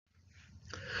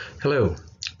Hello,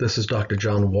 this is Dr.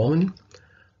 John Wallman.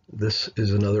 This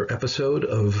is another episode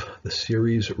of the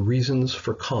series Reasons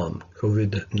for Calm,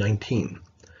 COVID-19.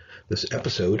 This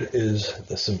episode is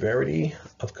the severity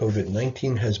of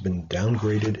COVID-19 has been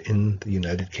downgraded in the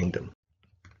United Kingdom.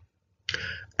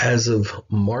 As of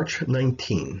March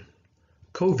 19,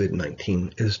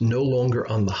 COVID-19 is no longer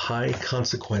on the High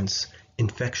Consequence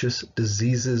Infectious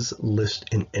Diseases list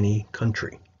in any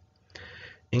country.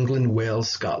 England, Wales,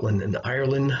 Scotland, and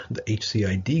Ireland, the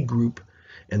HCID group,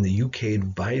 and the UK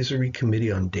Advisory Committee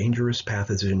on Dangerous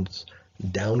Pathogens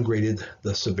downgraded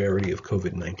the severity of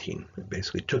COVID-19. It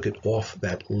basically took it off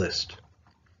that list.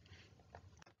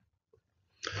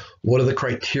 What are the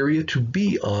criteria to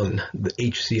be on the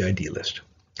HCID list?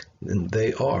 And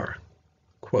they are,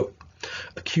 quote,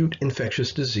 acute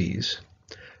infectious disease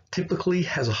typically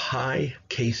has a high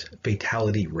case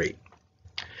fatality rate,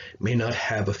 may not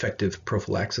have effective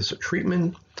prophylaxis or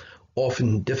treatment,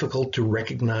 often difficult to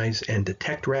recognize and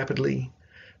detect rapidly,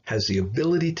 has the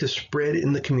ability to spread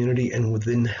in the community and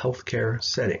within healthcare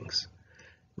settings,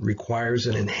 requires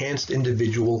an enhanced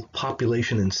individual,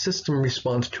 population, and system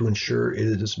response to ensure it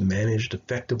is managed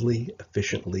effectively,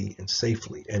 efficiently, and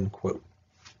safely, end quote.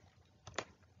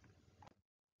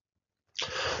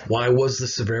 Why was the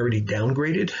severity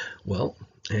downgraded? Well,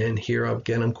 and here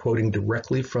again I'm quoting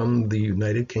directly from the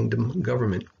United Kingdom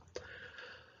government.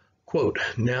 Quote,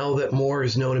 now that more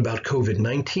is known about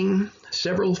COVID-19,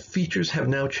 several features have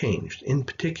now changed. In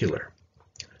particular,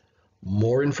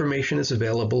 more information is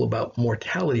available about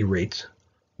mortality rates,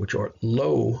 which are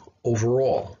low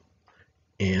overall,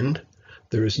 and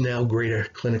there is now greater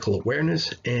clinical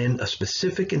awareness, and a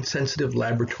specific and sensitive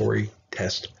laboratory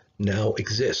test now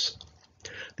exists,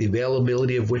 the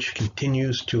availability of which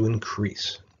continues to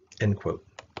increase, end quote.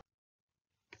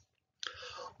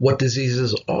 What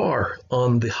diseases are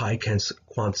on the High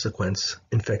Consequence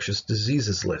Infectious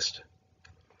Diseases list?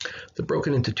 They're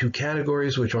broken into two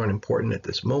categories, which aren't important at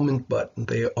this moment, but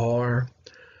they are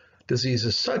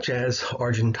diseases such as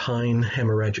Argentine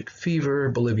hemorrhagic fever,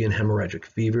 Bolivian hemorrhagic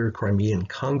fever, Crimean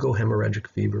Congo hemorrhagic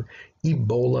fever,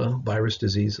 Ebola virus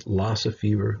disease, Lassa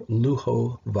fever,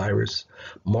 Lujo virus,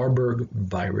 Marburg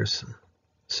virus,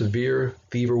 severe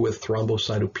fever with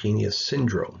thrombocytopenia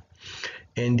syndrome,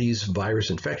 Andes virus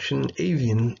infection,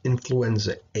 avian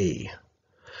influenza A,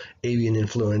 avian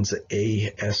influenza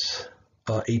A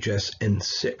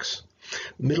HSN6,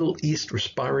 Middle East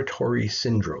respiratory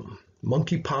syndrome,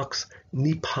 monkeypox,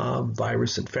 Nipah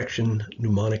virus infection,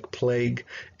 pneumonic plague,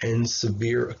 and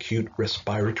severe acute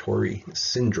respiratory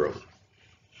syndrome.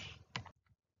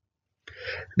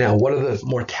 Now, what are the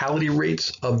mortality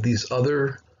rates of these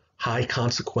other high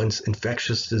consequence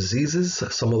infectious diseases?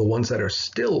 Some of the ones that are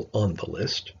still on the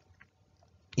list.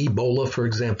 Ebola, for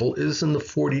example, is in the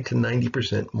 40 to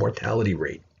 90% mortality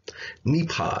rate.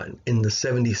 Nipah in the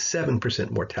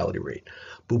 77% mortality rate.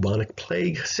 Bubonic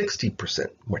plague, 60%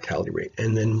 mortality rate.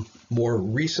 And then more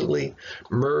recently,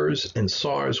 MERS and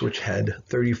SARS, which had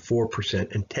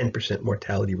 34% and 10%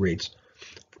 mortality rates,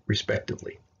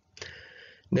 respectively.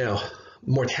 Now,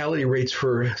 mortality rates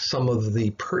for some of the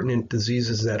pertinent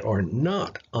diseases that are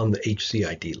not on the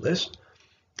HCID list.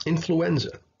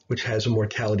 Influenza, which has a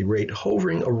mortality rate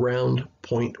hovering around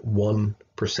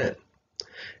 0.1%.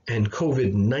 And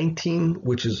COVID-19,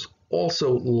 which is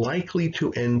also likely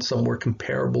to end somewhere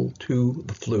comparable to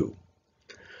the flu.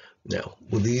 Now,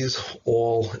 with these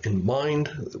all in mind,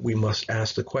 we must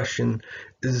ask the question,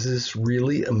 is this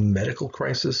really a medical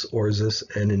crisis or is this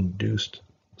an induced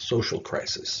social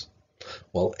crisis?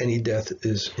 While any death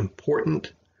is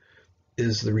important,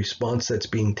 is the response that's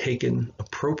being taken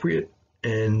appropriate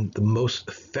and the most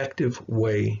effective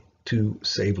way to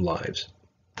save lives?